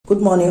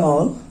Good morning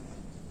all,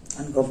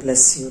 and God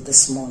bless you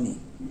this morning.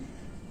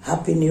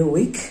 Happy New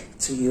Week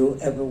to you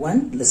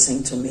everyone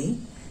listening to me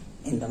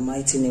in the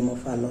mighty name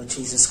of our Lord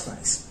Jesus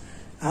Christ.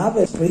 I have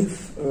a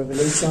brief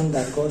revelation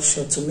that God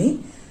showed to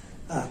me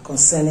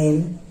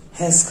concerning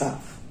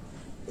headscarf.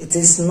 It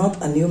is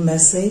not a new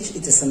message,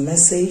 it is a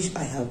message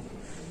I have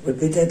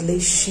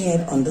repeatedly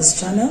shared on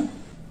this channel.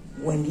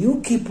 When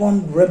you keep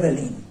on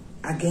rebelling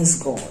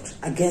against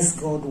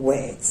God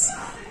words,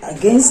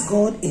 against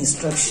God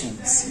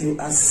instructions, you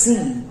are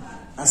seen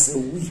as a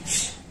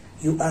witch.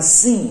 You are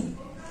seen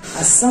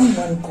as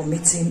someone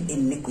committing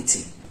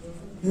iniquity.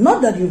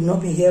 Not that you've not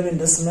been hearing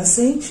this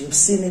message, you've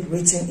seen it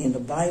written in the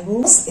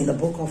Bible, in the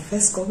book of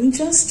 1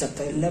 Corinthians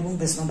chapter 11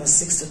 verse number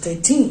 6 to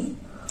 13,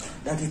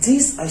 that it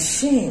is a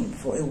shame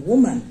for a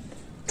woman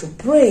to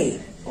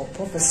pray or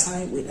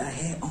prophesy with her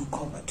hair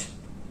uncovered.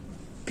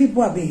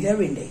 People have been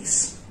hearing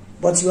this,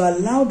 but you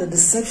allow the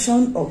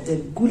deception of the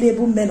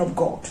gullible men of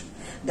God,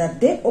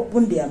 that they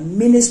open their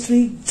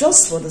ministry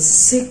just for the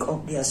sake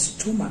of their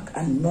stomach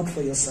and not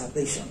for your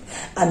salvation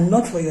and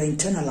not for your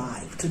eternal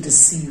life, to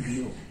deceive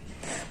you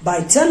by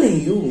telling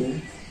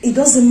you it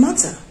doesn't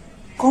matter,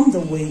 come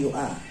the way you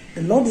are.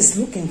 The Lord is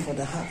looking for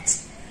the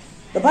heart.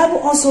 The Bible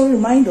also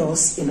reminds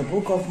us in the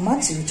book of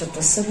Matthew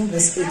chapter 7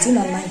 verse 18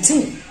 and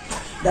 19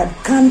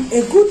 that can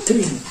a good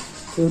tree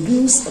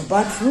produce a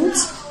bad fruit,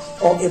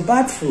 or a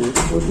bad fruit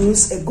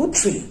produce a good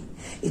tree?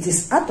 It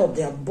is out of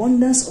the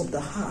abundance of the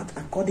heart,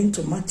 according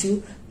to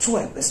Matthew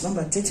 12, verse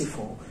number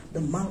 34, the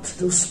mouth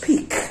do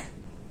speak.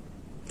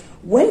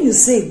 When you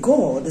say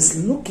God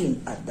is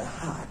looking at the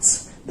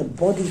heart, the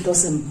body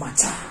doesn't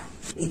matter.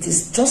 It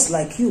is just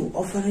like you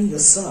offering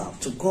yourself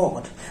to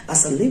God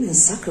as a living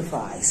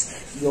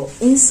sacrifice. Your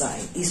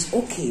inside is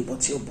okay,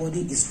 but your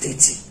body is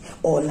dirty.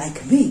 Or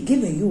like me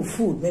giving you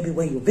food, maybe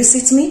when you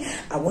visit me,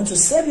 I want to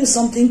serve you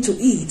something to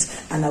eat,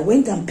 and I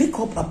went and pick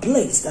up a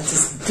plate that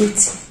is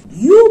dirty.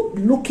 You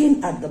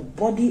looking at the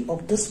body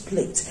of this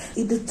plate,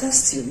 it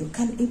detests you. You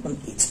can't even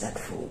eat that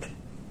food.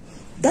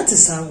 That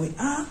is how we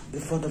are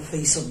before the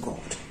face of God.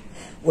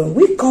 When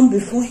we come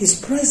before His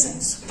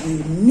presence, we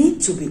need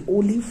to be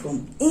holy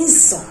from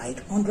inside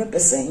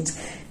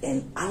 100%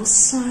 and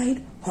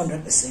outside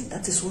 100%.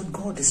 That is what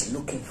God is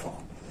looking for.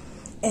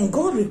 And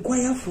God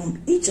requires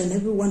from each and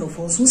every one of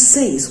us who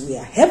says we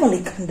are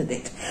heavenly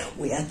candidate,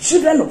 we are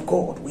children of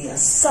God, we are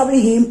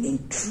serving Him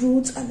in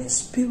truth and in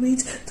spirit,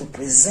 to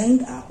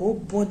present our whole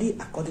body,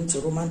 according to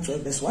Romans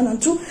 12 verse 1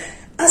 and 2,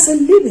 as a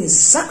living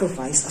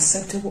sacrifice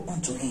acceptable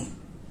unto Him.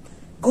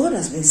 God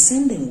has been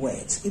sending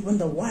words. Even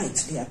the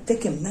whites, they are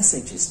taking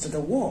messages to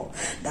the world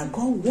that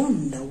God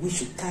wants that we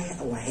should tie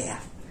our hair.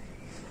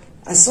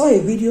 I saw a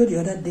video the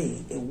other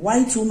day. A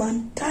white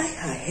woman tied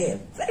her hair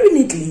very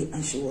neatly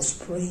and she was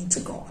praying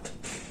to God.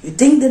 You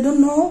think they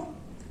don't know?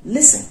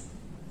 Listen.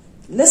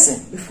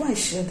 Listen, before I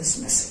share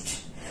this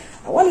message,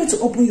 I want you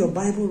to open your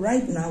Bible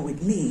right now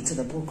with me to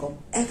the book of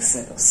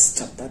Exodus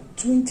chapter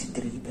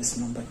 23 verse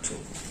number 2.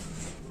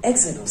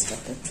 Exodus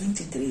chapter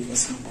 23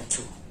 verse number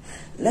 2.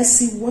 Let's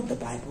see what the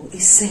Bible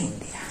is saying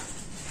there.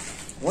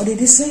 What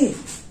did it say?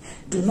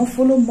 Do not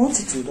follow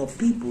multitude of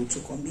people to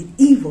commit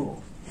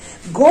evil.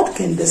 God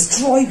can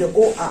destroy the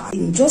whole earth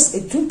in just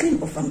a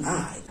twinkling of an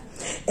eye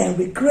and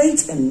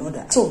recreate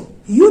another. So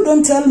you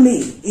don't tell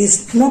me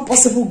it's not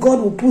possible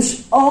God will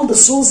push all the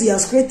souls He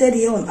has created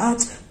here on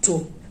earth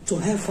to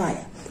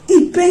hellfire.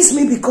 It pains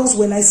me because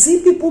when I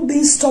see people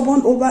being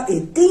stubborn over a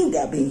thing they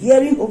have been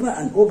hearing over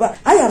and over,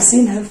 I have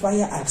seen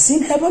hellfire, I have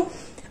seen heaven,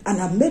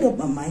 and I've made up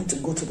my mind to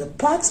go to the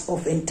path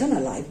of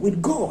eternal life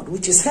with God,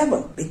 which is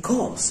heaven,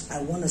 because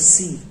I want to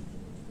see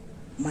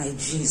my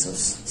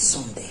Jesus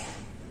someday.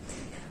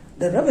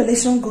 The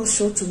revelation God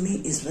showed to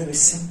me is very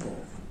simple.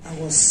 I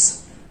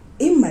was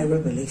in my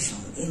revelation,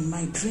 in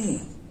my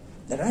dream,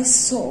 that I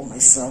saw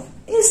myself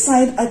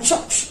inside a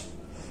church.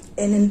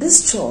 And in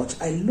this church,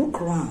 I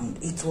look around.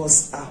 It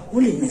was a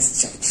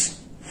holiness church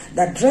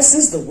that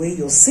dresses the way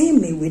you're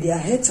seeing me, with their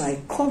head tie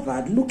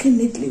covered, looking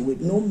neatly, with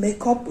no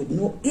makeup, with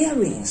no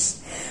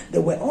earrings. They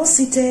were all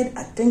seated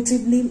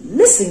attentively,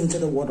 listening to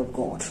the word of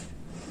God.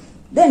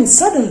 Then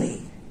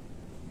suddenly,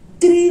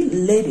 3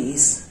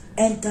 ladies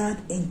entered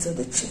into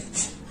the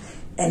church.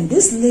 And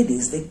these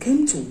ladies, they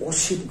came to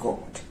worship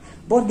God,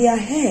 but their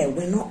hair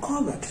were not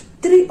covered.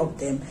 3 of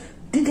them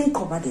didn't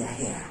cover their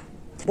hair.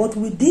 But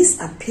with this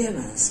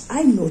appearance,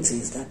 I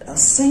noticed that a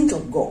saint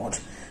of God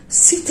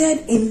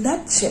seated in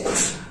that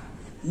church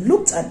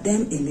looked at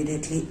them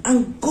immediately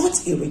and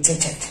got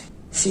irritated.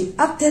 She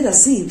acted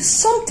as if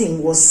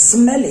something was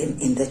smelling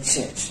in the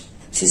church.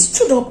 She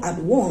stood up at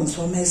once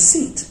from her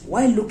seat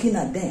while looking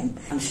at them,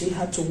 and she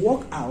had to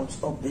walk out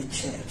of the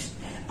church.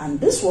 And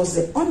this was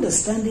the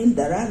understanding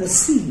that I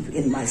received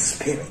in my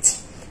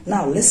spirit.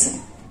 Now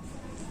listen.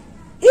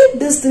 If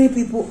these 3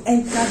 people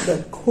entered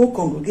the whole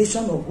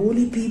congregation of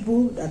holy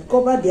people that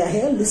covered their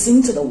hair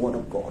listening to the word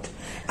of God,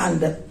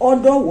 and the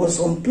odor was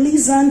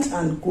unpleasant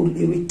and could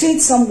irritate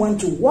someone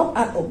to walk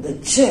out of the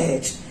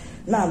church,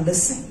 now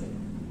listen.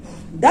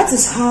 That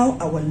is how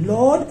our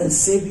Lord and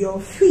Savior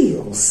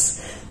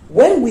feels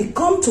When we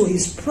come to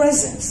his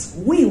presence,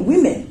 we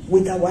women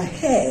with our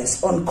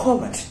hairs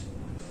uncovered,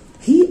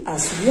 he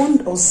has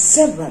warned us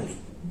severally,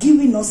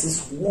 giving us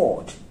his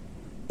word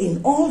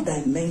in all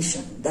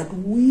dimensions that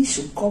we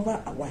should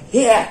cover our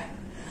hair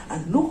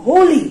and look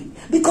holy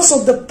because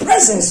of the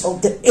presence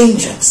of the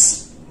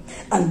angels.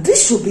 And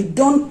this should be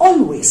done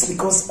always,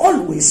 because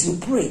always you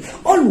pray,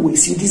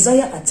 always you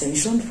desire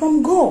attention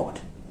from God.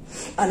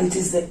 And it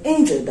is the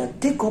angel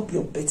that take up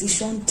your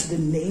petition to the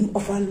name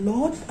of our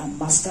Lord and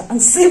Master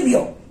and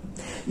Savior.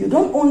 You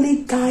don't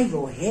only tie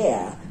your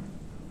hair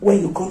when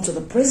you come to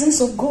the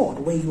presence of God.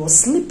 When you are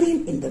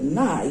sleeping in the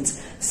night,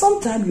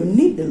 sometimes you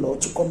need the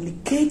Lord to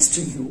communicate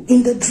to you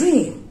in the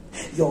dream.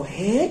 Your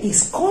hair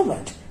is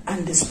covered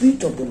and the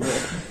Spirit of the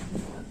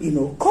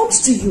Lord,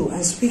 comes to you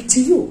and speaks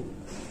to you.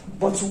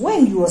 But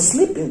when you are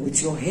sleeping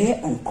with your hair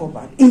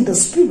uncovered in the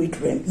spirit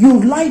realm,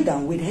 you lie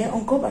down with hair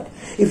uncovered.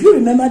 If you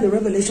remember the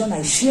revelation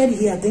I shared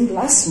here, I think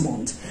last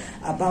month,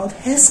 about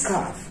hair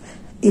scarf.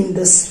 In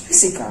the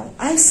physical,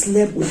 I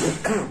slept with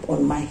a cap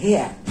on my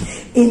hair.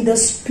 In the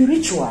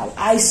spiritual,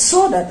 I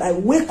saw that I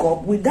wake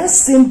up with that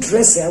same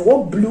dress. I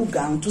wore blue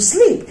gown to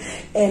sleep.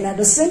 And at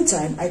the same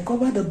time, I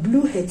covered a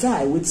blue hair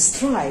tie with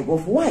stripe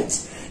of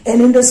white.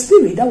 And in the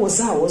spirit, that was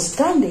how I was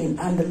standing,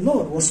 and the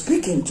Lord was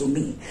speaking to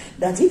me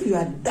that if you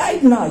had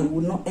died now, you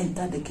would not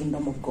enter the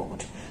kingdom of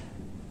God.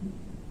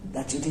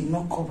 That you did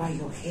not cover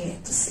your hair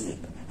to sleep.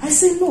 I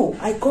said, no,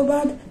 I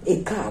covered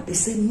a cap. He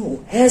said,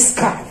 no, hair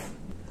scarf.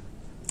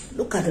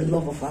 Look at the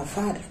love of our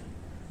Father.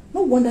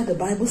 No wonder the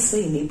Bible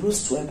says in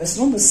Hebrews 12, verse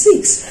number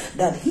 6,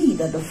 that he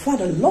that the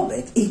Father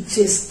loveth, he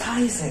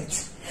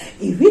chastiseth.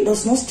 If he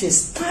does not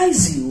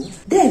chastise you,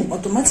 then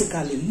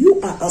automatically you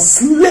are a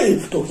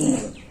slave to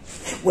him.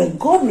 When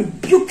God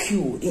rebuke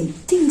you in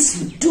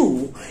things you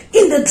do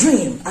in the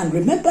dream, and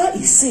remember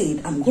he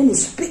said, I'm going to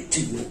speak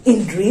to you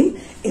in dream,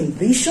 in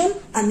vision,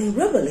 and in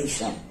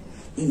revelation.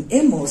 In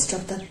Amos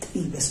chapter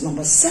 3, verse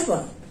number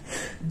 7.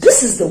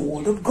 This is the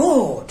word of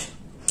God.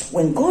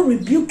 When God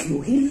rebuke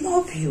you, he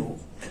loves you.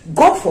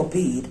 God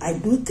forbid, I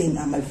do think,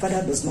 and my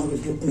Father does not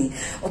rebuke me,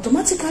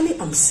 automatically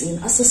I'm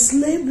seen as a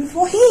slave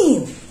before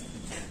him.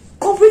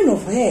 Covering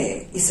of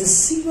hair is a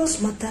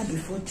serious matter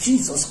before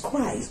Jesus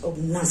Christ of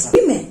Nazareth.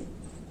 Women,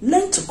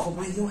 learn to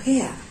cover your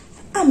hair.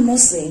 I'm not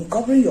saying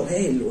covering your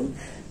hair alone,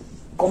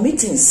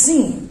 committing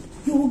sin,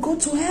 you will go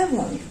to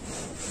heaven.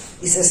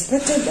 It's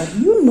expected that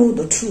you know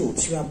the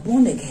truth, you are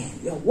born again,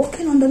 you are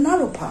walking on the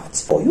narrow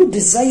path, or you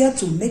desire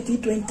to make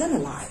it to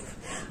eternal life.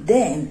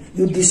 Then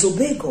you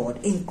disobey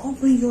God in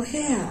covering your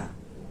hair.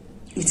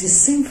 It is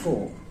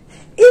sinful.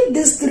 If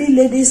these three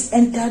ladies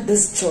entered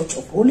this church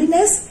of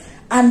holiness,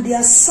 and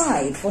their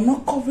sight for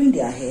not covering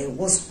their hair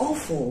was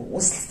awful,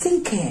 was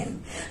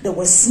stinking, they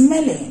were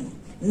smelling.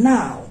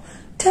 Now,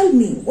 tell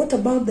me, what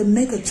about the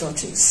mega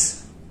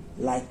churches?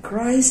 Like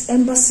Christ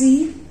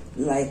Embassy,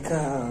 like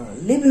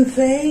Living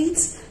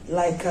Faith,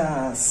 like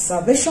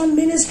Salvation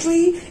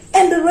Ministry,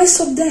 and the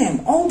rest of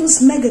them, all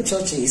those mega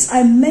churches.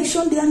 I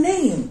mentioned their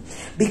name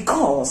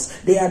because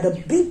they are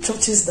the big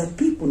churches that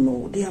people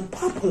know. They are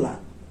popular.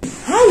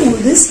 How will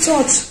this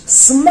church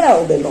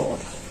smell the Lord?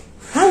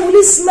 How will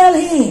it smell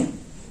him?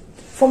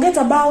 Forget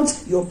about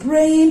your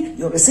praying,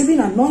 you're receiving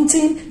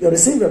anointing, you're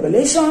receiving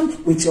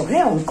revelation with your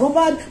hair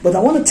uncovered. But I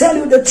want to tell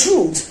you the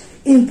truth.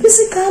 In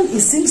physical,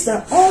 it seems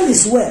that all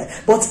is well.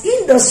 But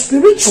in the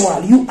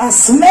spiritual, you are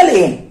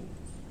smelling.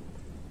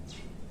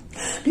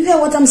 Do you hear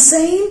what I'm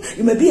saying?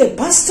 You may be a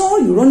pastor,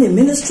 you run a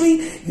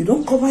ministry, you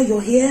don't cover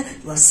your hair,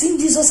 you are seeing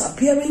Jesus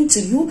appearing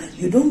to you,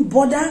 you don't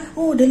bother.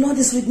 Oh, the Lord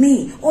is with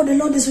me. Oh, the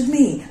Lord is with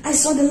me. I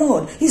saw the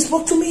Lord. He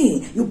spoke to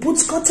me. You put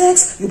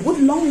Scottex, you put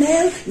long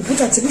nail, you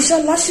put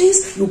artificial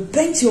lashes, you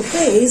paint your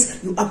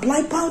face, you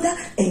apply powder,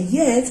 and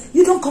yet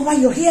you don't cover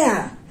your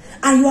hair.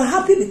 And you are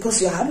happy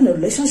because you are having a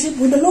relationship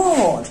with the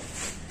Lord.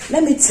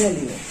 Let me tell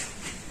you,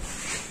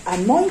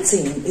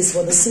 anointing is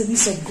for the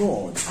service of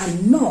God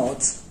and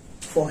not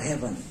for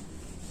heaven.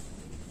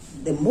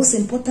 The most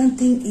important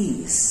thing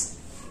is,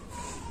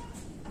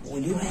 will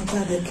you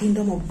enter the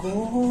kingdom of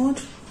God?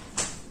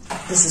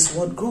 This is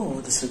what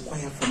God is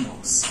required from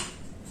us.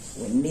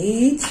 We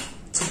need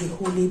to be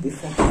holy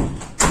before him.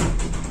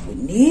 We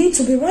need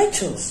to be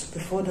righteous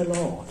before the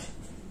Lord.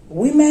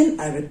 Women,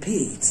 I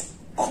repeat,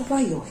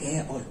 cover your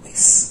hair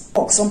always.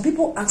 Some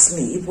people ask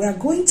me, if we are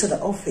going to the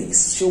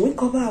office, should we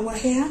cover our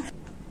hair?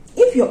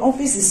 If your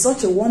office is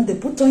such a one, they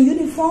put on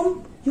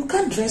uniform, you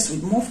can't dress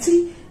with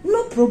mufti,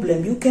 no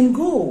problem, you can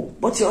go.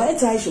 But your hair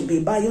tie should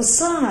be by your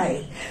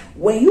side.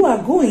 When you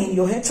are going,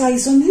 your hair tie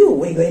is on you.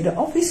 When you're in the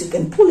office, you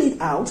can pull it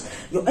out.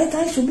 Your hair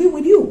tie should be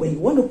with you. When you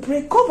want to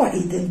pray, cover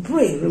it and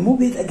pray.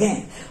 Remove it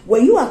again.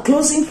 When you are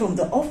closing from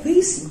the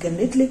office, you can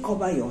literally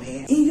cover your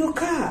hair. In your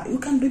car, you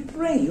can be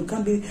praying. You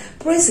can be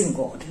praising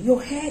God.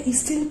 Your hair is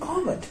still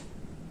covered.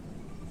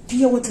 Do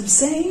you hear what I'm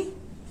saying?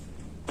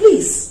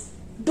 Please,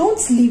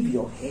 don't leave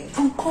your hair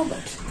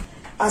uncovered.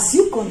 As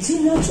you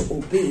continue to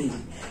obey,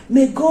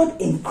 may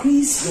God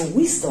increase your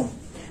wisdom.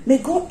 May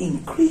God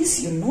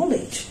increase your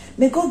knowledge.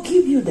 May God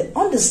give you the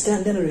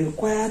understanding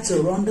required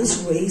to run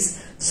this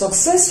race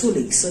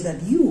successfully so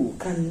that you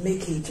can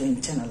make it to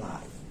eternal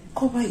life.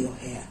 Cover your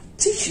hair.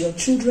 Teach your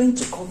children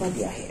to cover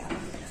their hair.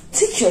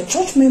 Teach your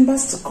church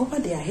members to cover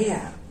their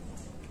hair.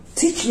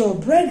 Teach your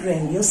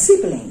brethren, your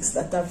siblings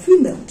that are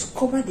female to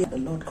cover their. The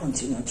Lord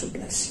continue to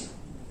bless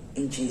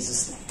you. In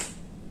Jesus' name.